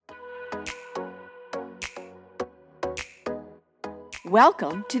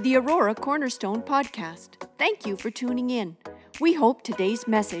Welcome to the Aurora Cornerstone podcast. Thank you for tuning in. We hope today's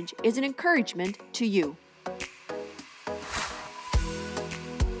message is an encouragement to you.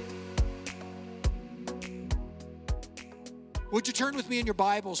 Would you turn with me in your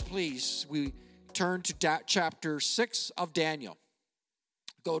Bibles, please? We turn to chapter 6 of Daniel.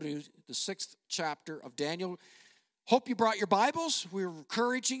 Go to the 6th chapter of Daniel. Hope you brought your Bibles. We're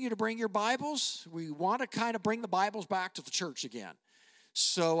encouraging you to bring your Bibles. We want to kind of bring the Bibles back to the church again.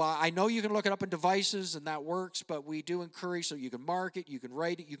 So I know you can look it up in devices and that works, but we do encourage so you can mark it, you can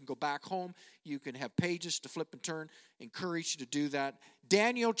write it, you can go back home, you can have pages to flip and turn. Encourage you to do that.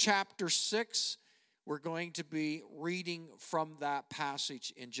 Daniel chapter 6, we're going to be reading from that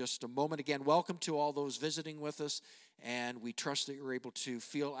passage in just a moment. Again, welcome to all those visiting with us, and we trust that you're able to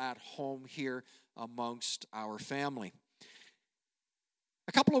feel at home here amongst our family.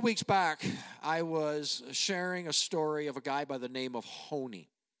 A couple of weeks back, I was sharing a story of a guy by the name of Honi.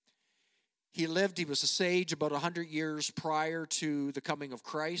 He was a sage about 100 years prior to the coming of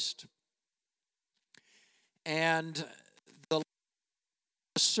Christ. And the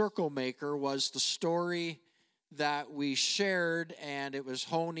circle maker was the story that we shared, and it was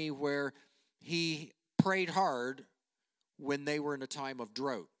Honi where he prayed hard when they were in a time of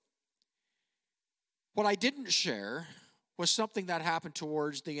drought. What I didn't share was something that happened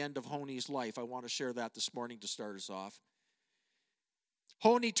towards the end of Honi's life. I want to share that this morning to start us off.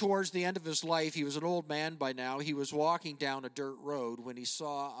 Honi, towards the end of his life, he was an old man by now. He was walking down a dirt road when he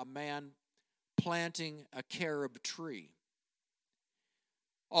saw a man planting a carob tree.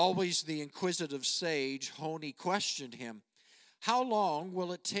 Always the inquisitive sage, Honi questioned him. "How long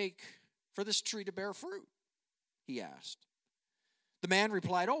will it take for this tree to bear fruit?" he asked. The man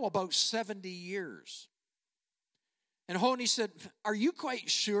replied, about 70 years. And Honi said, "Are you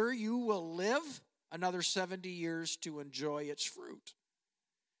quite sure you will live another 70 years to enjoy its fruit?"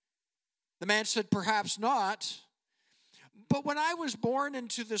 The man said, "Perhaps not. But when I was born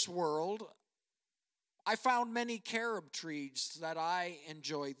into this world, I found many carob trees that I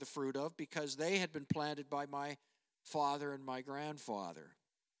enjoyed the fruit of because they had been planted by my father and my grandfather.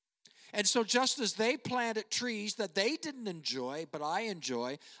 And so just as they planted trees that they didn't enjoy, but I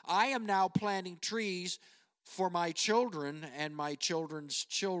enjoy, I am now planting trees for my children and my children's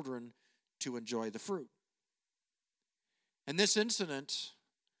children to enjoy the fruit." And this incident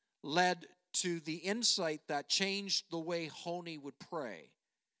led to the insight that changed the way Honi would pray.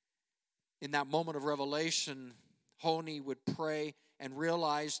 In that moment of revelation, Honi would pray and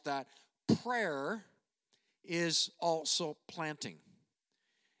realize that prayer is also planting.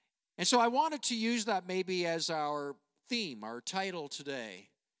 And so I wanted to use that maybe as our theme, our title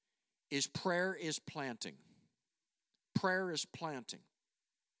today is Prayer is Planting. Prayer is planting.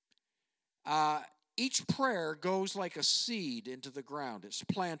 Each prayer goes like a seed into the ground. It's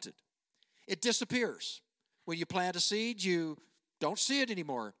planted. It disappears. When you plant a seed, you don't see it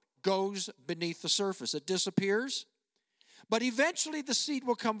anymore. It goes beneath the surface. It disappears. But eventually the seed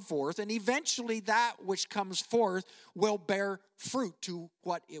will come forth, and eventually that which comes forth will bear fruit to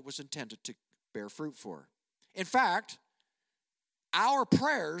what it was intended to bear fruit for. In fact, our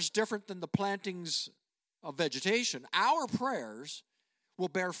prayers, different than the plantings of vegetation, our prayers will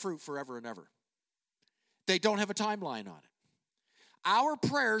bear fruit forever and ever. They don't have a timeline on it. Our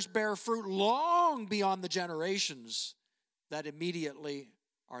prayers bear fruit long beyond the generations that immediately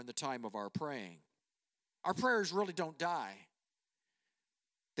are in the time of our praying. Our prayers really don't die.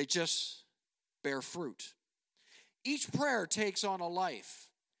 They just bear fruit. Each prayer takes on a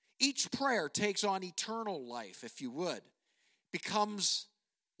life. Each prayer takes on eternal life, if you would. Becomes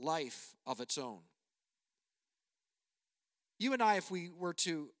life of its own. You and I, if we were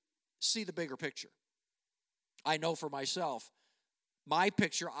to see the bigger picture, I know for myself, my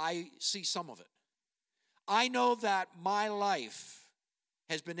picture, I see some of it. I know that my life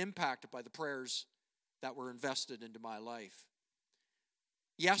has been impacted by the prayers that were invested into my life.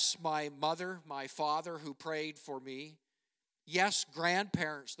 Yes, my mother, my father who prayed for me. Yes,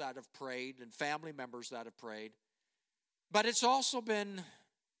 grandparents that have prayed and family members that have prayed. But it's also been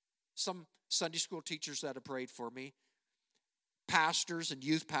some Sunday school teachers that have prayed for me. Pastors and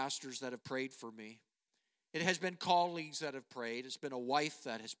youth pastors that have prayed for me. It has been colleagues that have prayed. It's been a wife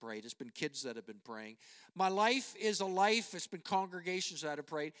that has prayed. It's been kids that have been praying. My life is a life. It's been congregations that have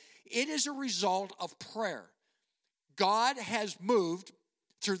prayed. It is a result of prayer. God has moved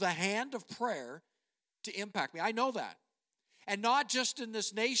through the hand of prayer to impact me. I know that. And not just in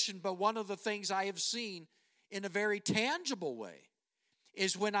this nation, but one of the things I have seen in a very tangible way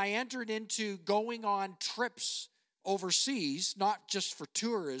is when I entered into going on trips overseas, not just for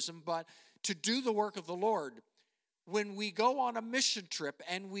tourism, but to do the work of the Lord. when we go on a mission trip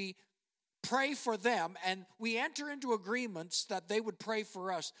and we pray for them and we enter into agreements that they would pray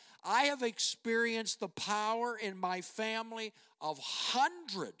for us, I have experienced the power in my family of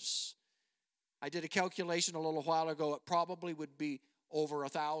hundreds. I did a calculation a little while ago. It probably would be over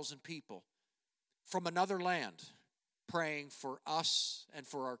 1,000 people from another land praying for us and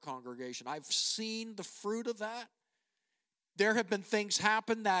for our congregation. I've seen the fruit of that. There have been things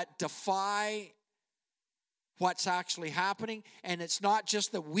happen that defy what's actually happening. And it's not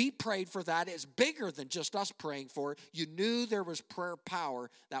just that we prayed for that. It's bigger than just us praying for it. You knew there was prayer power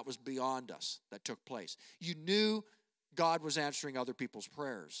that was beyond us that took place. You knew God was answering other people's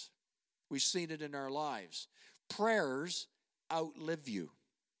prayers. We've seen it in our lives. Prayers outlive you.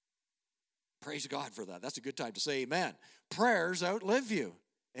 Praise God for that. That's a good time to say amen. Prayers outlive you.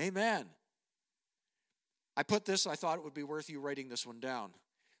 Amen. I put this, I thought it would be worth you writing this one down.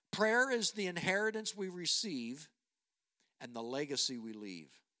 Prayer is the inheritance we receive and the legacy we leave.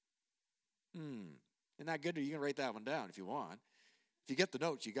 Isn't that good? You can write that one down if you want. If you get the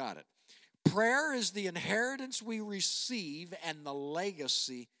notes, you got it. Prayer is the inheritance we receive and the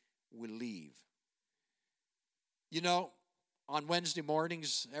legacy we leave. You know, on Wednesday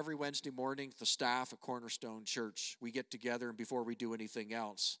mornings, every Wednesday morning, the staff at Cornerstone Church, we get together, and before we do anything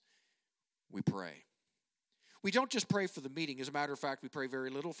else, we pray. We don't just pray for the meeting. As a matter of fact, we pray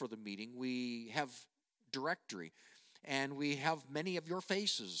very little for the meeting. We have directory, and we have many of your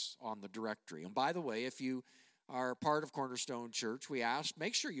faces on the directory. And by the way, if you are part of Cornerstone Church, we ask,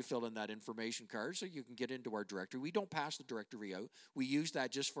 make sure you fill in that information card so you can get into our directory. We don't pass the directory out. We use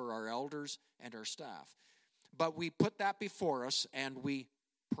that just for our elders and our staff. But we put that before us, and we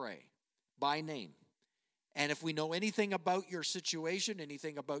pray by name. And if we know anything about your situation,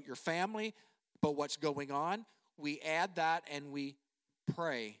 anything about your family, about what's going on, we add that and we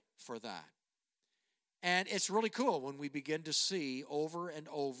pray for that. And it's really cool when we begin to see over and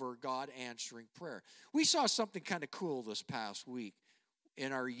over God answering prayer. We saw something kind of cool this past week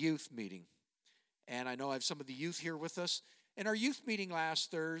in our youth meeting. And I know I have some of the youth here with us. In our youth meeting last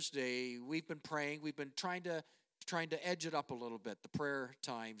Thursday, we've been praying. We've been trying to edge it up a little bit, the prayer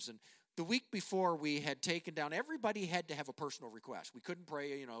times. And the week before, we had taken down, everybody had to have a personal request. We couldn't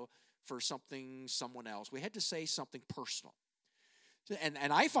pray, for someone else. We had to say something personal.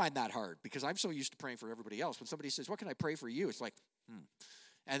 And I find that hard because I'm so used to praying for everybody else. When somebody says, what can I pray for you? It's like,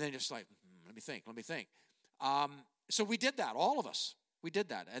 And then it's like, let me think. So we did that, all of us. We did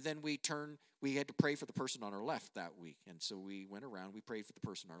that. And then we had to pray for the person on our left that week. And so we went around, we prayed for the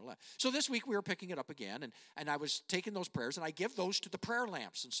person on our left. So this week we were picking it up again, and I was taking those prayers, and I give those to the prayer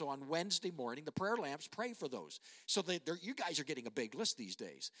lamps. And so on Wednesday morning, the prayer lamps pray for those. So you guys are getting a big list these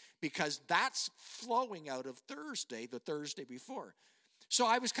days because that's flowing out of Thursday, the Thursday before. So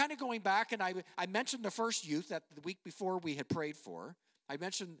I was kind of going back, and I mentioned the first youth that the week before we had prayed for. I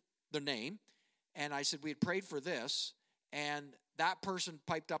mentioned their name, and I said we had prayed for this, and that person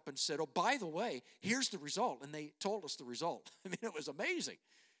piped up and said, oh, by the way, here's the result. And they told us the result. I mean, it was amazing.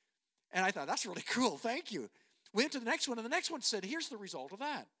 And I thought, that's really cool. Thank you. We went to the next one, and the next one said, here's the result of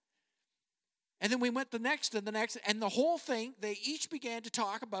that. And then we went the next and the next. And the whole thing, they each began to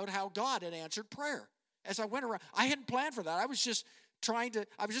talk about how God had answered prayer. As I went around, I hadn't planned for that. I was just going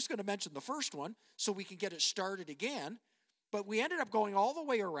to mention the first one so we can get it started again. But we ended up going all the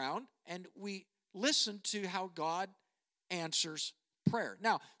way around, and we listened to how God answers prayer.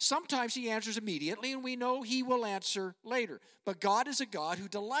 Now, sometimes he answers immediately, and we know he will answer later. But God is a God who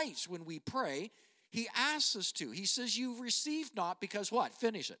delights when we pray. He asks us to. He says, you receive not because what?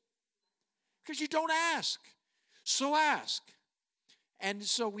 Finish it. Because you don't ask. So ask. And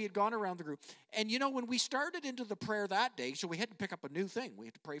so we had gone around the group. And when we started into the prayer that day, so we had to pick up a new thing. We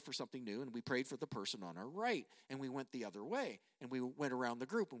had to pray for something new, and we prayed for the person on our right. And we went the other way, and we went around the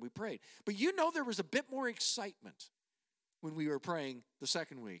group, and we prayed. But there was a bit more excitement when we were praying the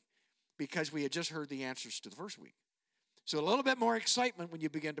second week because we had just heard the answers to the first week. So a little bit more excitement when you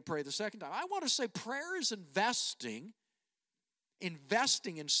begin to pray the second time. I want to say prayer is investing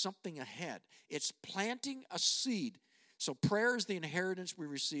in something ahead. It's planting a seed. So prayer is the inheritance we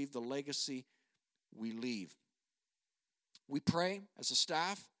receive, the legacy we leave. We pray as a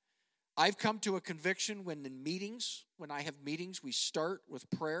staff. I've come to a conviction when I have meetings, we start with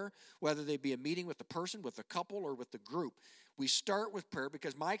prayer, whether they be a meeting with the person, with the couple, or with the group. We start with prayer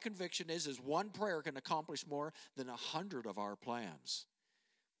because my conviction is one prayer can accomplish more than 100 of our plans.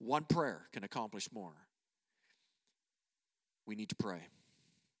 One prayer can accomplish more. We need to pray.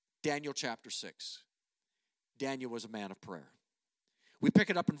 Daniel chapter 6. Daniel was a man of prayer. We pick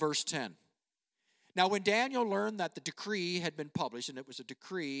it up in verse 10. Now, when Daniel learned that the decree had been published, and it was a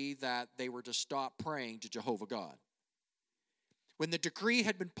decree that they were to stop praying to Jehovah God. When the decree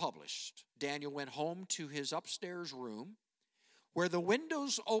had been published, Daniel went home to his upstairs room where the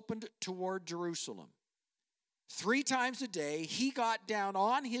windows opened toward Jerusalem. 3 times a day, he got down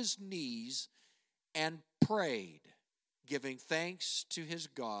on his knees and prayed, giving thanks to his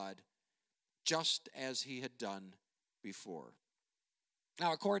God, just as he had done before.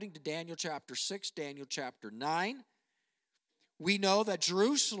 Now, according to Daniel chapter 6, Daniel chapter 9, we know that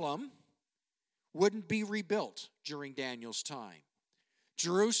Jerusalem wouldn't be rebuilt during Daniel's time.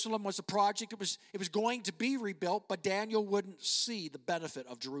 Jerusalem was a project, it was going to be rebuilt, but Daniel wouldn't see the benefit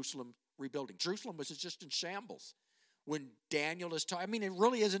of Jerusalem rebuilding. Jerusalem was just in shambles when Daniel is talking. I mean, it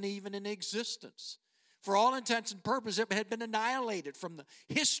really isn't even in existence. For all intents and purposes, it had been annihilated from the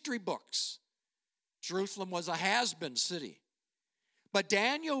history books. Jerusalem was a has-been city. But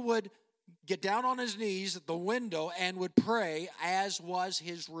Daniel would get down on his knees at the window and would pray, as was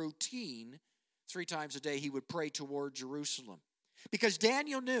his routine. 3 times a day he would pray toward Jerusalem. Because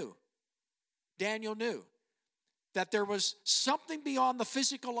Daniel knew that there was something beyond the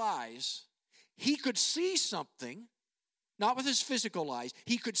physical eyes. He could see something, not with his physical eyes.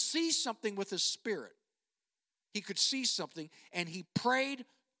 He could see something with his spirit. He could see something, and he prayed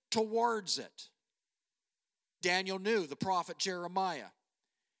towards it. Daniel knew the prophet Jeremiah.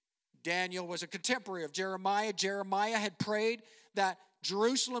 Daniel was a contemporary of Jeremiah. Jeremiah had prayed that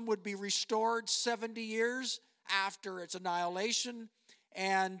Jerusalem would be restored 70 years after its annihilation,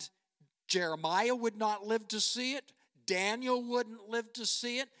 and Jeremiah would not live to see it. Daniel wouldn't live to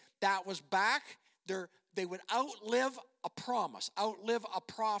see it. That was back. They would outlive a promise, outlive a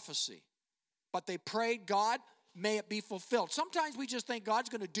prophecy. But they prayed, God, may it be fulfilled. Sometimes we just think God's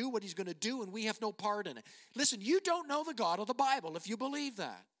going to do what he's going to do, and we have no part in it. Listen, you don't know the God of the Bible if you believe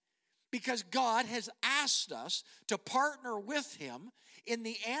that. Because God has asked us to partner with him in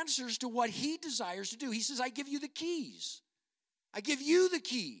the answers to what he desires to do. He says, I give you the keys. I give you the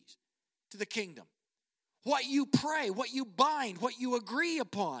keys to the kingdom. What you pray, what you bind, what you agree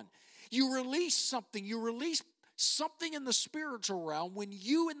upon. You release something. You release something in the spiritual realm when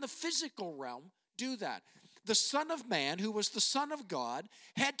you in the physical realm do that. The Son of Man, who was the Son of God,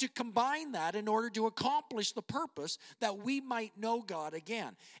 had to combine that in order to accomplish the purpose that we might know God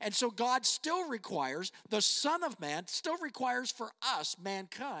again. And so God still requires, the Son of Man still requires for us,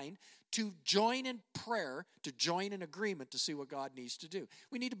 mankind, to join in prayer, to join in agreement to see what God needs to do.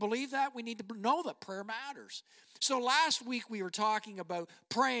 We need to believe that. We need to know that prayer matters. So last week we were talking about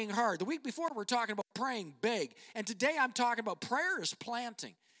praying hard. The week before we were talking about praying big. And today I'm talking about prayer is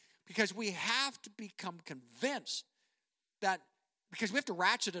planting. Because we have to become convinced that, because we have to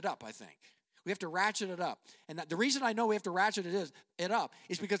ratchet it up, I think. We have to ratchet it up. And the reason I know we have to ratchet it up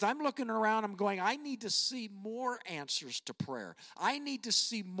is because I'm looking around, I'm going, I need to see more answers to prayer. I need to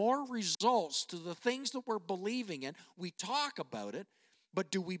see more results to the things that we're believing in. We talk about it, but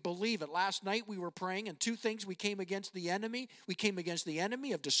do we believe it? Last night we were praying, and 2 things we came against the enemy. We came against the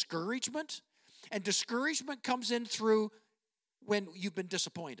enemy of discouragement. And discouragement comes in through when you've been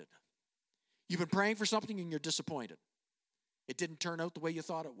disappointed. You've been praying for something and you're disappointed. It didn't turn out the way you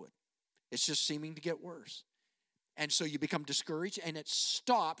thought it would. It's just seeming to get worse. And so you become discouraged, and it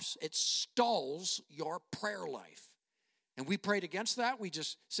stalls your prayer life. And we prayed against that. We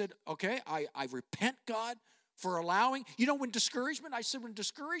just said, okay, I repent, God, for allowing. You know, when discouragement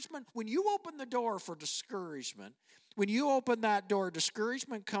when you open the door for discouragement, when you open that door,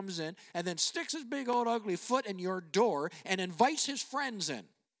 discouragement comes in and then sticks his big old ugly foot in your door and invites his friends in.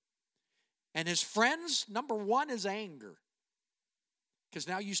 And his friends, number 1 is anger. Because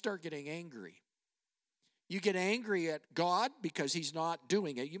now you start getting angry. You get angry at God because he's not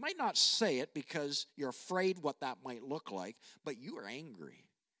doing it. You might not say it because you're afraid what that might look like, but you are angry.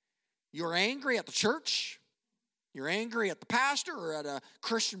 You're angry at the church. You're angry at the pastor or at a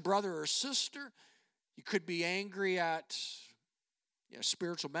Christian brother or sister. You could be angry at a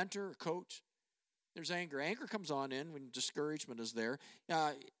spiritual mentor or coach. There's anger. Anger comes on in when discouragement is there.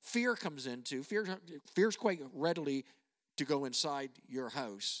 Fear comes in too. Fear's quite readily to go inside your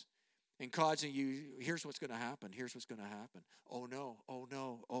house and causing you, here's what's going to happen. Here's what's going to happen. Oh no, oh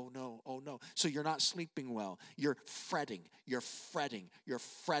no, oh no, oh no. So you're not sleeping well. You're fretting.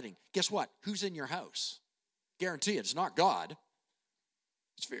 Guess what? Who's in your house? Guarantee it's not God.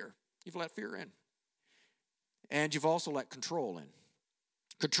 It's fear. You've let fear in. And you've also let control in.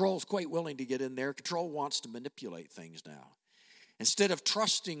 Control is quite willing to get in there. Control wants to manipulate things now. Instead of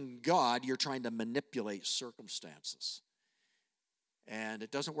trusting God, you're trying to manipulate circumstances. And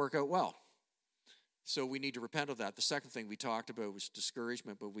it doesn't work out well. So we need to repent of that. The second thing we talked about was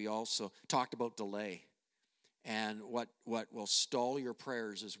discouragement, but we also talked about delay. And what will stall your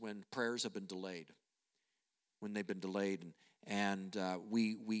prayers is when prayers have been delayed. When they've been delayed. And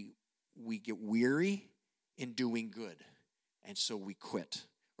we get weary in doing good. And so we quit,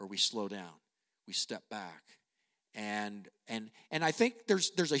 or we slow down. We step back. And I think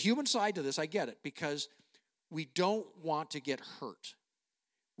there's a human side to this. I get it, because we don't want to get hurt.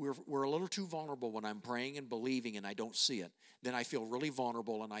 We're a little too vulnerable when I'm praying and believing and I don't see it. Then I feel really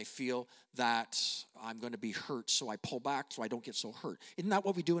vulnerable and I feel that I'm going to be hurt, so I pull back so I don't get so hurt. Isn't that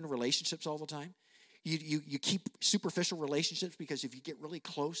what we do in relationships all the time? You keep superficial relationships because if you get really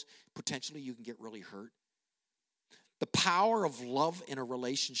close, potentially you can get really hurt. The power of love in a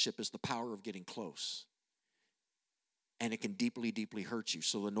relationship is the power of getting close. And it can deeply, deeply hurt you.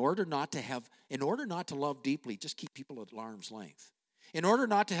 So in order not to love deeply, just keep people at arm's length. In order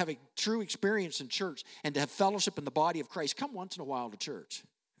not to have a true experience in church and to have fellowship in the body of Christ, come once in a while to church,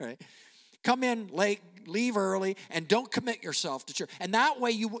 right? Come in late, leave early, and don't commit yourself to church. And that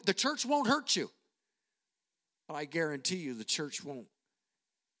way the church won't hurt you. But I guarantee you the church won't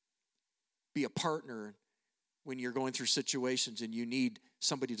be a partner when you're going through situations and you need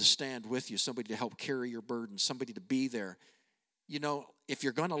somebody to stand with you, somebody to help carry your burden, somebody to be there. You know, if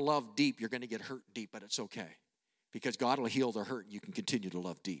you're going to love deep, you're going to get hurt deep, but it's okay. Because God will heal the hurt and you can continue to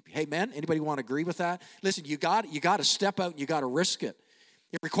love deep. Hey, man, anybody want to agree with that? Listen, you got to step out and you got to risk it.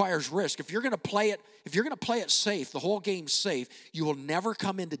 It requires risk. If you're going to play it safe, the whole game's safe, you will never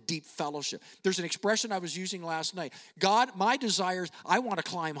come into deep fellowship. There's an expression I was using last night. God, my desire is I want to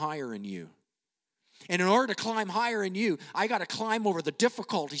climb higher in you. And in order to climb higher in you, I got to climb over the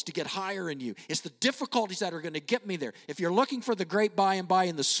difficulties to get higher in you. It's the difficulties that are going to get me there. If you're looking for the great by and by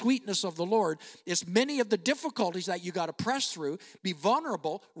and the sweetness of the Lord, it's many of the difficulties that you got to press through, be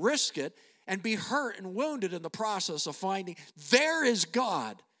vulnerable, risk it, and be hurt and wounded in the process of finding there is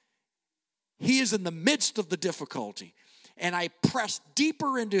God. He is in the midst of the difficulty. And I press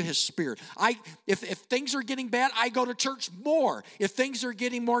deeper into his spirit. If things are getting bad, I go to church more. If things are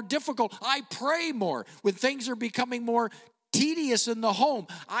getting more difficult, I pray more. When things are becoming more tedious in the home,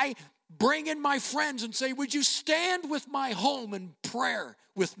 I bring in my friends and say, would you stand with my home in prayer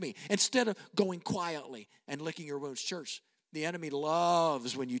with me? Instead of going quietly and licking your wounds. Church, the enemy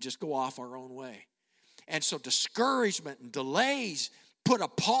loves when you just go off our own way. And so discouragement and delays put a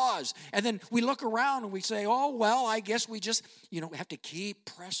pause, and then we look around and we say, oh, well, I guess we just, we have to keep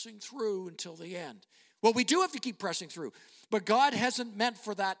pressing through until the end. Well, we do have to keep pressing through, but God hasn't meant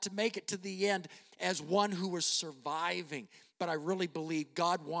for that to make it to the end as one who is surviving. But I really believe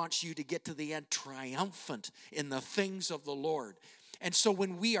God wants you to get to the end triumphant in the things of the Lord. And so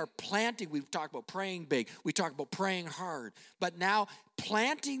when we are planting, we've talked about praying big, we talked about praying hard, but now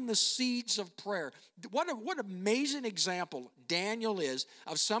planting the seeds of prayer. What amazing example Daniel is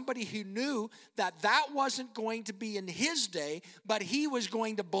of somebody who knew that wasn't going to be in his day, but he was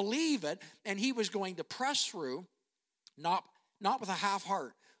going to believe it, and he was going to press through, not with a half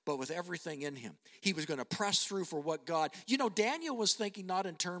heart, but with everything in him. He was going to press through for what God... Daniel was thinking not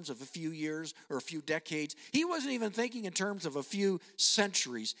in terms of a few years or a few decades. He wasn't even thinking in terms of a few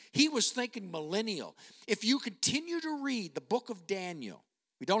centuries. He was thinking millennial. If you continue to read the book of Daniel,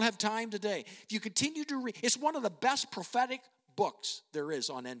 we don't have time today. If you continue to read, it's one of the best prophetic books there is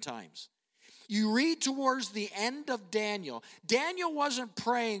on end times. You read towards the end of Daniel. Daniel wasn't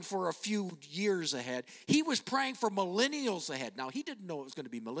praying for a few years ahead. He was praying for millennials ahead. Now, he didn't know it was going to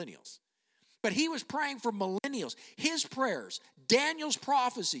be millennials. But he was praying for millennials. His prayers, Daniel's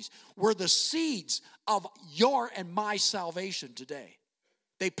prophecies, were the seeds of your and my salvation today.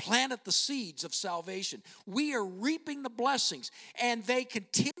 They planted the seeds of salvation. We are reaping the blessings, and they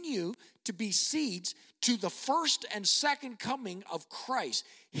continue to be seeds to the first and second coming of Christ.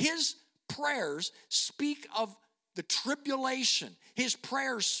 His prayers speak of the tribulation. His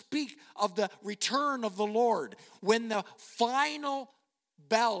prayers speak of the return of the Lord. When the final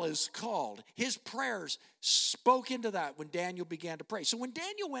bell is called, his prayers spoke into that when Daniel began to pray. So when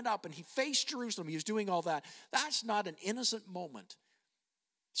Daniel went up and he faced Jerusalem, he was doing all that. That's not an innocent moment.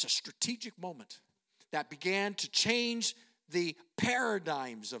 It's a strategic moment that began to change the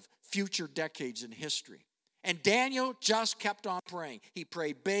paradigms of future decades in history. And Daniel just kept on praying. He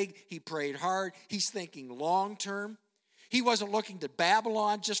prayed big. He prayed hard. He's thinking long term. He wasn't looking to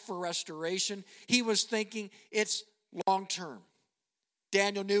Babylon just for restoration. He was thinking it's long term.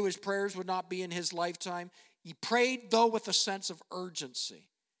 Daniel knew his prayers would not be in his lifetime. He prayed, though, with a sense of urgency.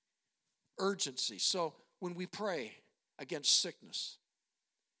 Urgency. So when we pray against sickness,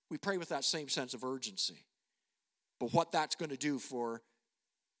 we pray with that same sense of urgency. But what that's going to do for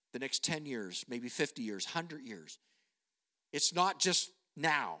the next 10 years, maybe 50 years, 100 years. It's not just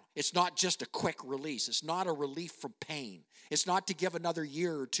now. It's not just a quick release. It's not a relief from pain. It's not to give another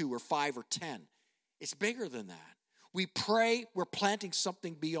year or 2 or 5 or 10. It's bigger than that. We pray, we're planting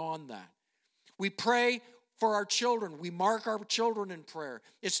something beyond that. We pray for our children. We mark our children in prayer.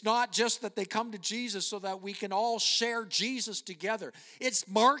 It's not just that they come to Jesus so that we can all share Jesus together. It's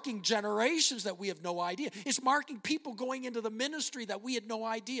marking generations that we have no idea. It's marking people going into the ministry that we had no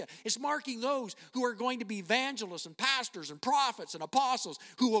idea. It's marking those who are going to be evangelists and pastors and prophets and apostles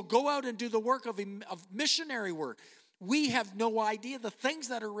who will go out and do the work of missionary work. We have no idea the things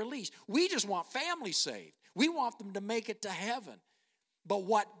that are released. We just want families saved. We want them to make it to heaven. But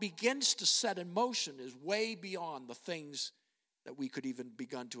what begins to set in motion is way beyond the things that we could even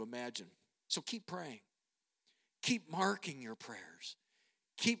begin to imagine. So keep praying. Keep marking your prayers.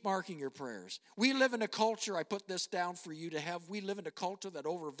 Keep marking your prayers. We live in a culture, I put this down for you to have, we live in a culture that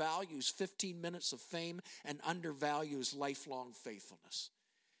overvalues 15 minutes of fame and undervalues lifelong faithfulness.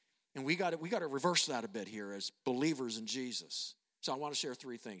 And we got to reverse that a bit here as believers in Jesus. So I want to share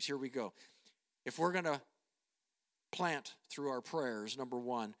 3 things. Here we go. If we're going to plant through our prayers, number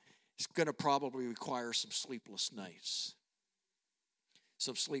 1, it's going to probably require some sleepless nights.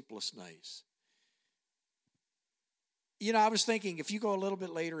 Some sleepless nights. You know, I was thinking, if you go a little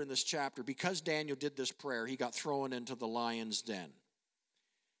bit later in this chapter, because Daniel did this prayer, he got thrown into the lion's den.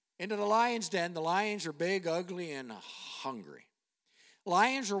 Into the lion's den, the lions are big, ugly, and hungry.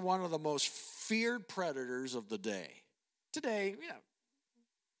 Lions are one of the most feared predators of the day. Today,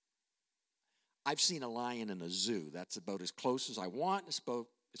 I've seen a lion in a zoo. That's about as close as I want, as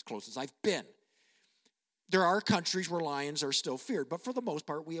close as I've been. There are countries where lions are still feared, but for the most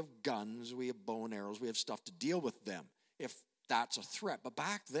part, we have guns, we have bow and arrows, we have stuff to deal with them if that's a threat. But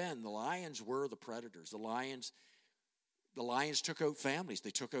back then, the lions were the predators. The lions took out families. They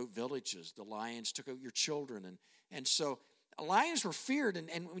took out villages. The lions took out your children. And so lions were feared.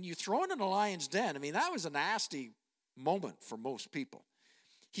 And when you throw it in a lion's den, I mean, that was a nasty moment for most people.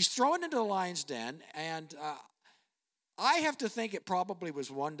 He's thrown into the lion's den, and I have to think it probably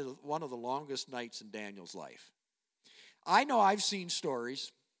was one of the longest nights in Daniel's life. I know I've seen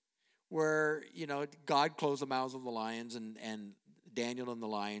stories where, God closed the mouths of the lions, and Daniel and the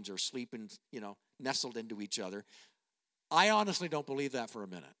lions are sleeping, nestled into each other. I honestly don't believe that for a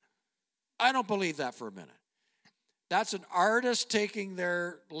minute. I don't believe that for a minute. That's an artist taking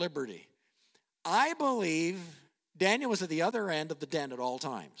their liberty. I believe Daniel was at the other end of the den at all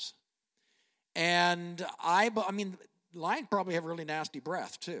times. And I mean, lions probably have really nasty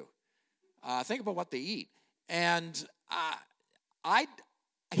breath too. Think about what they eat. And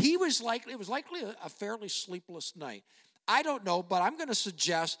it was likely a fairly sleepless night. I don't know, but I'm going to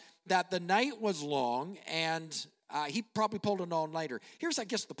suggest that the night was long, and he probably pulled an all-nighter. Here's, I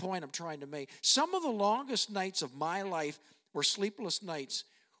guess, the point I'm trying to make. Some of the longest nights of my life were sleepless nights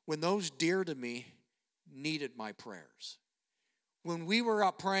when those dear to me needed my prayers. When we were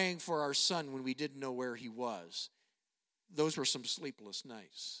up praying for our son when we didn't know where he was, those were some sleepless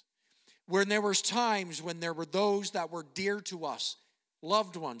nights. When there was times when there were those that were dear to us,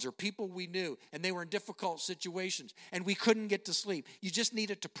 loved ones or people we knew, and they were in difficult situations, and we couldn't get to sleep. You just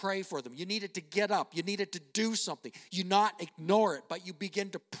needed to pray for them. You needed to get up. You needed to do something. You not ignore it, but you begin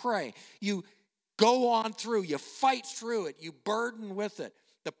to pray. You go on through. You fight through it. You burden with it.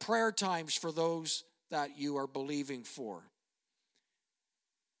 The prayer times for those that you are believing for.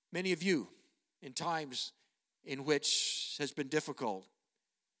 Many of you, in times in which has been difficult,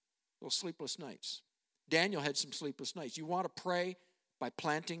 those sleepless nights. Daniel had some sleepless nights. You want to pray by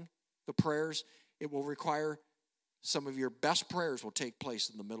planting the prayers. It will require some of your best prayers will take place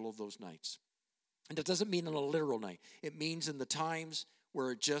in the middle of those nights. And it doesn't mean in a literal night. It means in the times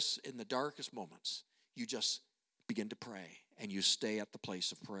where just in the darkest moments, you just begin to pray and you stay at the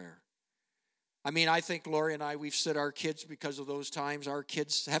place of prayer. I mean, I think Lori and I, we've set our kids because of those times. Our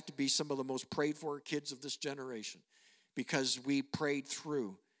kids have to be some of the most prayed for kids of this generation because we prayed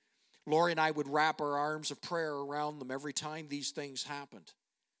through. Lori and I would wrap our arms of prayer around them every time these things happened.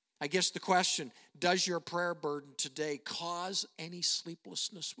 I guess the question, does your prayer burden today cause any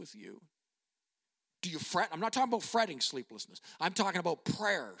sleeplessness with you? Do you fret? I'm not talking about fretting sleeplessness. I'm talking about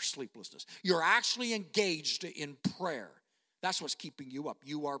prayer sleeplessness. You're actually engaged in prayer. That's what's keeping you up.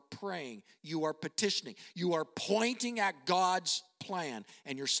 You are praying. You are petitioning. You are pointing at God's plan,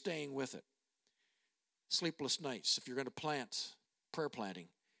 and you're staying with it. Sleepless nights, if you're going to plant, prayer planting,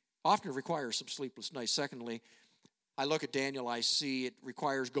 often requires some sleepless nights. Secondly, I look at Daniel, I see it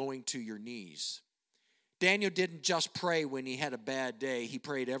requires going to your knees. Daniel didn't just pray when he had a bad day. He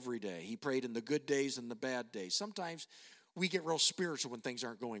prayed every day. He prayed in the good days and the bad days. Sometimes we get real spiritual when things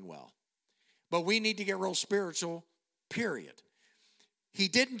aren't going well. But we need to get real spiritual, period. He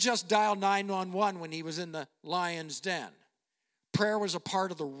didn't just dial 911 when he was in the lion's den. Prayer was a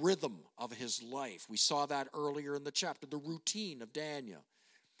part of the rhythm of his life. We saw that earlier in the chapter, the routine of Daniel.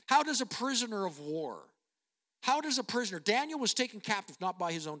 How does a prisoner of war, Daniel was taken captive not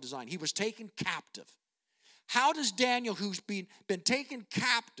by his own design. He was taken captive. How does Daniel, who's been taken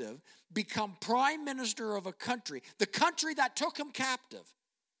captive, become prime minister of a country, the country that took him captive?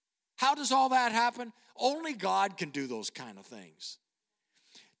 How does all that happen? Only God can do those kind of things.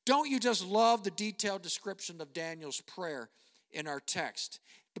 Don't you just love the detailed description of Daniel's prayer in our text?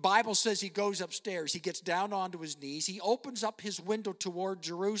 The Bible says he goes upstairs, he gets down onto his knees, he opens up his window toward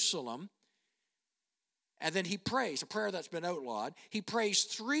Jerusalem, and then he prays, a prayer that's been outlawed. He prays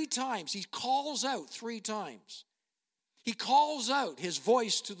 3 times. He calls out 3 times. He calls out his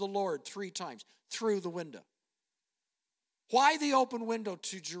voice to the Lord 3 times through the window. Why the open window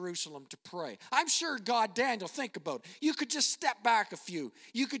to Jerusalem to pray? I'm sure God, Daniel, think about it. You could just step back a few.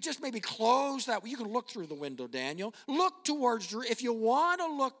 You could just maybe close that. You can look through the window, Daniel. Look towards, if you want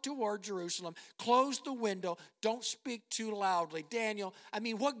to look toward Jerusalem, close the window. Don't speak too loudly. Daniel,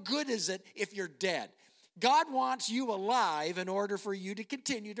 what good is it if you're dead? God wants you alive in order for you to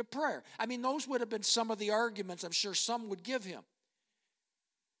continue to pray. Those would have been some of the arguments I'm sure some would give him.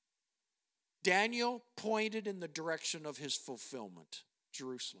 Daniel pointed in the direction of his fulfillment,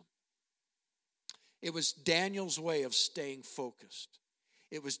 Jerusalem. It was Daniel's way of staying focused.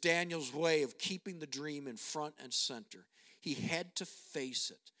 It was Daniel's way of keeping the dream in front and center. He had to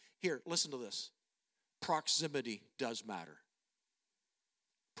face it. Here, listen to this. Proximity does matter.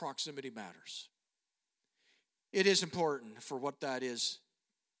 Proximity matters. It is important for what that is.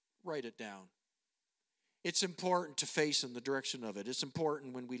 Write it down. It's important to face in the direction of it. It's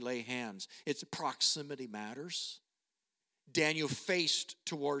important when we lay hands. It's proximity matters. Daniel faced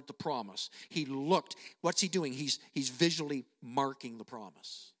toward the promise. He looked. What's he doing? He's visually marking the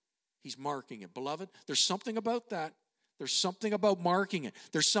promise. He's marking it. Beloved, there's something about that. There's something about marking it.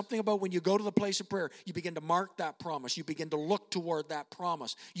 There's something about when you go to the place of prayer, you begin to mark that promise. You begin to look toward that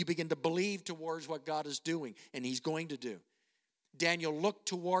promise. You begin to believe towards what God is doing and he's going to do. Daniel looked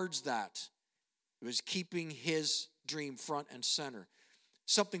towards that. It was keeping his dream front and center.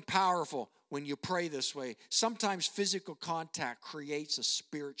 Something powerful when you pray this way. Sometimes physical contact creates a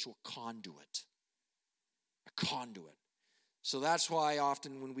spiritual conduit. A conduit. So that's why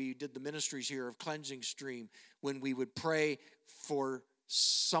often when we did the ministries here of Cleansing Stream, when we would pray for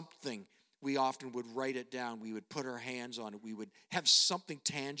something, we often would write it down. We would put our hands on it. We would have something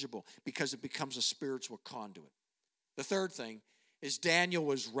tangible because it becomes a spiritual conduit. The third thing is Daniel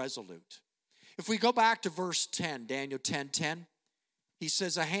was resolute. If we go back to verse 10, Daniel 10:10, he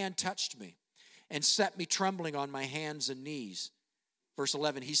says, a hand touched me and set me trembling on my hands and knees. Verse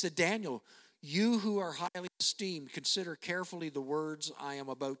 11, he said, Daniel, you who are highly esteemed, consider carefully the words I am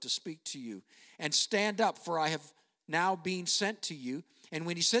about to speak to you, and stand up, for I have now been sent to you. And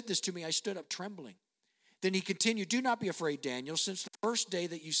when he said this to me, I stood up trembling. Then he continued, do not be afraid, Daniel, since the first day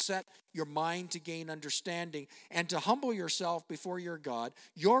that you set your mind to gain understanding and to humble yourself before your God,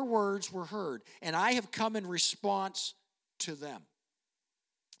 your words were heard, and I have come in response to them.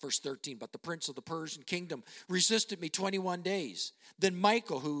 Verse 13, but the prince of the Persian kingdom resisted me 21 days. Then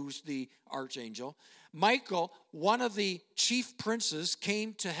Michael, who's the archangel, Michael, one of the chief princes,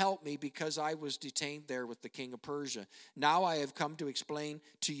 came to help me because I was detained there with the king of Persia. Now I have come to explain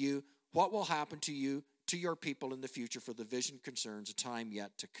to you what will happen to you, to your people in the future, for the vision concerns a time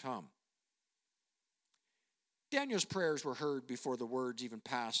yet to come. Daniel's prayers were heard before the words even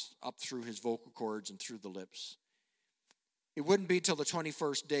passed up through his vocal cords and through the lips. It wouldn't be till the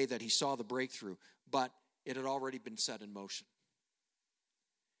 21st day that he saw the breakthrough, but it had already been set in motion.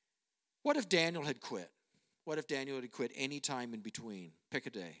 What if Daniel had quit? What if Daniel had quit any time in between? Pick a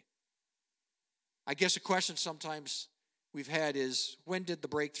day. I guess a question sometimes we've had is, when did the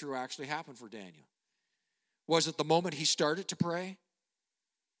breakthrough actually happen for Daniel? Was it the moment he started to pray?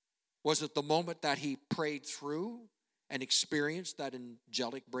 Was it the moment that he prayed through and experienced that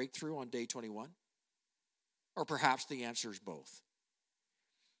angelic breakthrough on day 21? Or perhaps the answer is both.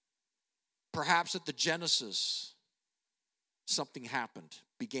 Perhaps at the Genesis, something happened,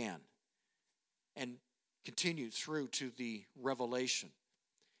 began, and continued through to the Revelation.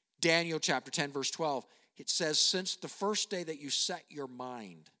 Daniel chapter 10, verse 12, it says, since the first day that you set your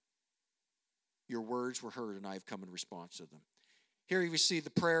mind, your words were heard, and I have come in response to them. Here you see the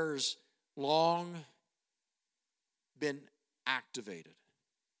prayers long been activated.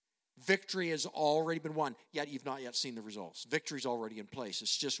 Victory has already been won, yet you've not yet seen the results. Victory's already in place.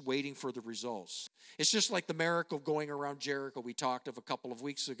 It's just waiting for the results. It's just like the miracle going around Jericho we talked of a couple of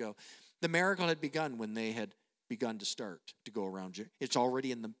weeks ago. The miracle had begun when they had begun to start to go around Jericho. It's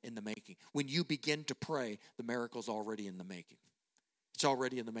already in the making. When you begin to pray, the miracle's already in the making. It's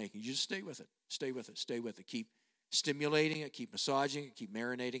already in the making. You just stay with it. Stay with it. Stay with it. Keep stimulating it. Keep massaging it. Keep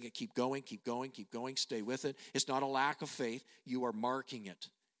marinating it. Keep going. Keep going. Keep going. Stay with it. It's not a lack of faith. You are marking it.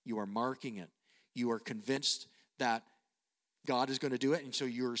 You are marking it. You are convinced that God is going to do it, and so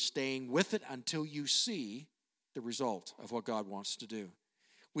you're staying with it until you see the result of what God wants to do.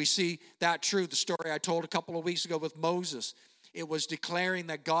 We see that truth, the story I told a couple of weeks ago with Moses. It was declaring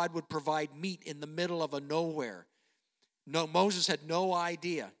that God would provide meat in the middle of a nowhere. No, Moses had no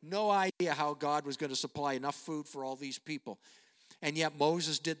idea how God was going to supply enough food for all these people. And yet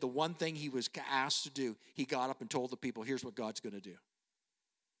Moses did the one thing he was asked to do. He got up and told the people, here's what God's going to do.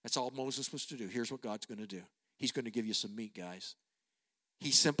 That's all Moses was to do. Here's what God's going to do. He's going to give you some meat, guys. He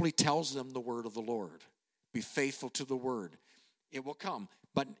simply tells them the word of the Lord. Be faithful to the word. It will come.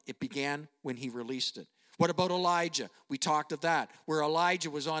 But it began when he released it. What about Elijah? We talked of that, where Elijah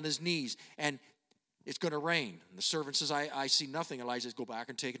was on his knees, and it's going to rain. And the servant says, I see nothing. Elijah says, go back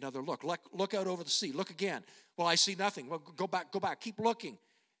and take another look. Look out over the sea. Look again. Well, I see nothing. Well, go back. Keep looking.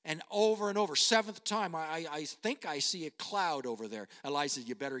 And over, seventh time, I think I see a cloud over there. Elijah said,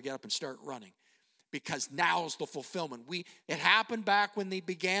 you better get up and start running, because now's the fulfillment. It happened back when they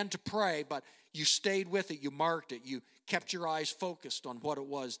began to pray, but you stayed with it. You marked it. You kept your eyes focused on what it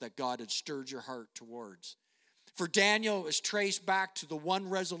was that God had stirred your heart towards. For Daniel, it was traced back to the one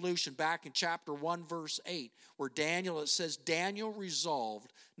resolution back in chapter 1, verse 8, where it says, Daniel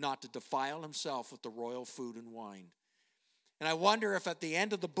resolved not to defile himself with the royal food and wine. And I wonder if at the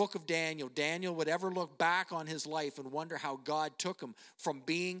end of the book of Daniel would ever look back on his life and wonder how God took him from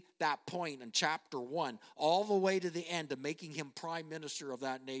being that point in chapter 1 all the way to the end of making him prime minister of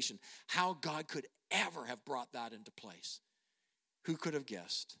that nation. How God could ever have brought that into place. Who could have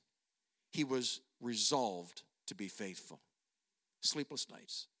guessed? He was resolved to be faithful. Sleepless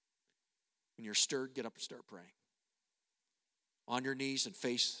nights. When you're stirred, get up and start praying. On your knees and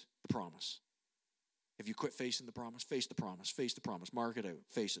face the promise. Have you quit facing the promise? Face the promise. Face the promise. Mark it out.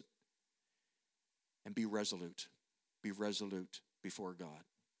 Face it. And be resolute. Be resolute before God.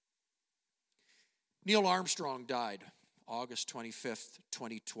 Neil Armstrong died August 25th,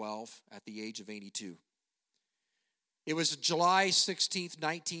 2012, at the age of 82. It was July 16th,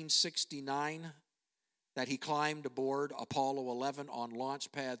 1969, that he climbed aboard Apollo 11 on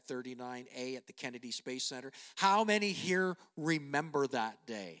Launch Pad 39A at the Kennedy Space Center. How many here remember that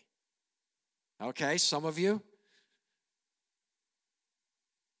day? Okay, some of you.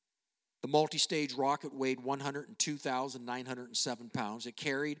 The multi-stage rocket weighed 102,907 pounds. It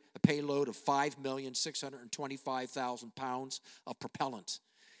carried a payload of 5,625,000 pounds of propellant.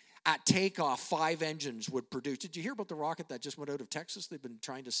 At takeoff, 5 engines would produce. Did you hear about the rocket that just went out of Texas? They've been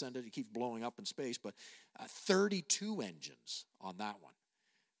trying to send it. It keeps blowing up in space, but 32 engines on that one.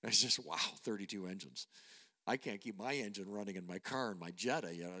 It's just, wow, 32 engines. I can't keep my engine running in my car, in my Jetta,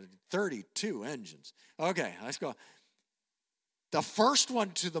 32 engines. Okay, let's go. The first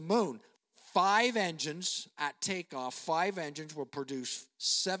one to the moon, 5 engines at takeoff, 5 engines will produce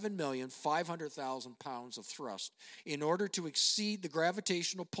 7,500,000 pounds of thrust in order to exceed the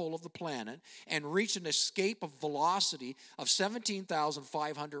gravitational pull of the planet and reach an escape of velocity of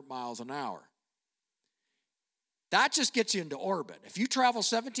 17,500 miles an hour. That just gets you into orbit. If you travel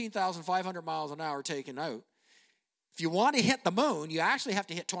 17,500 miles an hour taken out, if you want to hit the moon, you actually have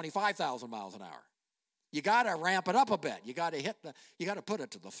to hit 25,000 miles an hour. You got to ramp it up a bit. You got to put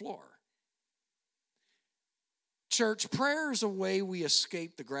it to the floor. Church, prayer is a way we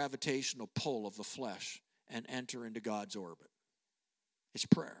escape the gravitational pull of the flesh and enter into God's orbit. It's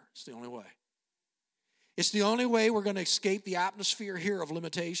prayer. It's the only way. It's the only way we're going to escape the atmosphere here of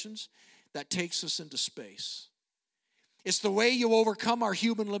limitations that takes us into space. It's the way you overcome our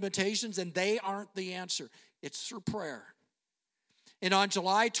human limitations, and they aren't the answer. It's through prayer. And on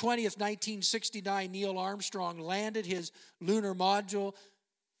July 20th, 1969, Neil Armstrong landed his lunar module,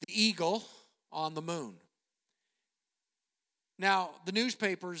 the Eagle, on the moon. Now, the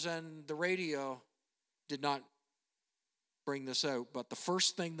newspapers and the radio did not bring this out, but the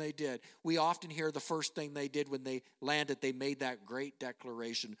first thing they did, we often hear the first thing they did when they landed, they made that great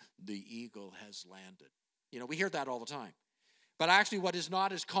declaration, the Eagle has landed. We hear that all the time. But actually, what is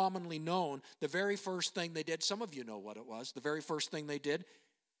not as commonly known, the very first thing they did, some of you know what it was, the very first thing they did,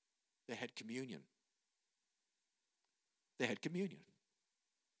 they had communion. They had communion.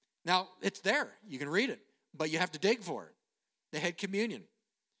 Now, it's there. You can read it, but you have to dig for it. They had communion.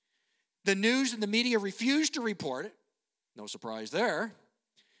 The news and the media refused to report it. No surprise there.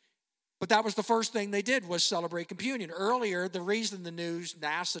 But that was the first thing they did, was celebrate communion. Earlier, the reason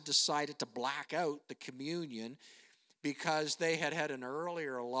NASA decided to black out the communion because they had had an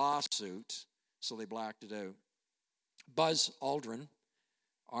earlier lawsuit, so they blacked it out. Buzz Aldrin,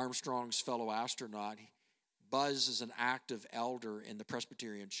 Armstrong's fellow astronaut. Buzz is an active elder in the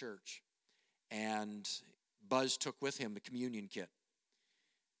Presbyterian Church. And Buzz took with him the communion kit.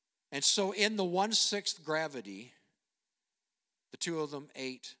 And so in the 1/6 gravity, the two of them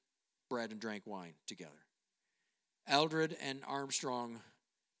ate bread and drank wine together. Eldred and Armstrong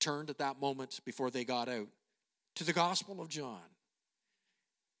turned at that moment before they got out to the Gospel of John.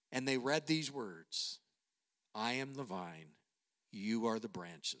 And they read these words, I am the vine, you are the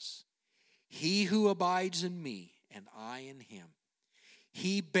branches. He who abides in me and I in him,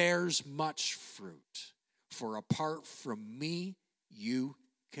 he bears much fruit. For apart from me, you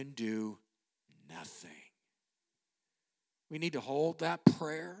can do nothing. We need to hold that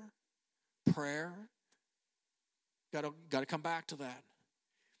prayer. Got to come back to that.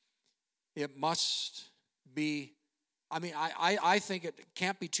 It must be, I think it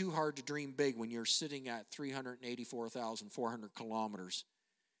can't be too hard to dream big when you're sitting at 384,400 kilometers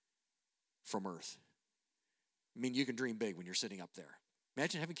from Earth. You can dream big when you're sitting up there.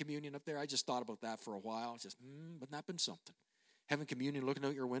 Imagine having communion up there. I just thought about that for a while. Just, wouldn't that been something? Having communion looking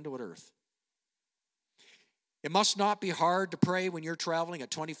out your window at Earth. It must not be hard to pray when you're traveling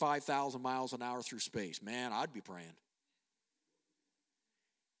at 25,000 miles an hour through space. Man, I'd be praying.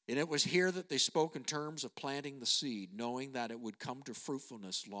 And it was here that they spoke in terms of planting the seed, knowing that it would come to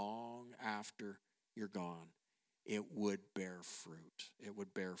fruitfulness long after you're gone. It would bear fruit. It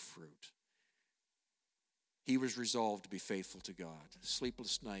would bear fruit. He was resolved to be faithful to God.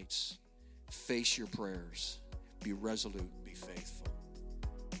 Sleepless nights, face your prayers, be resolute, be faithful.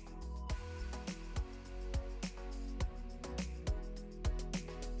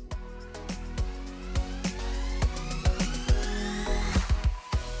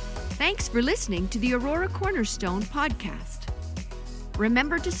 Thanks for listening to the Aurora Cornerstone podcast.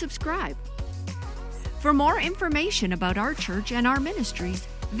 Remember to subscribe. For more information about our church and our ministries,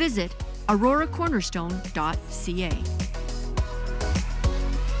 visit auroracornerstone.ca.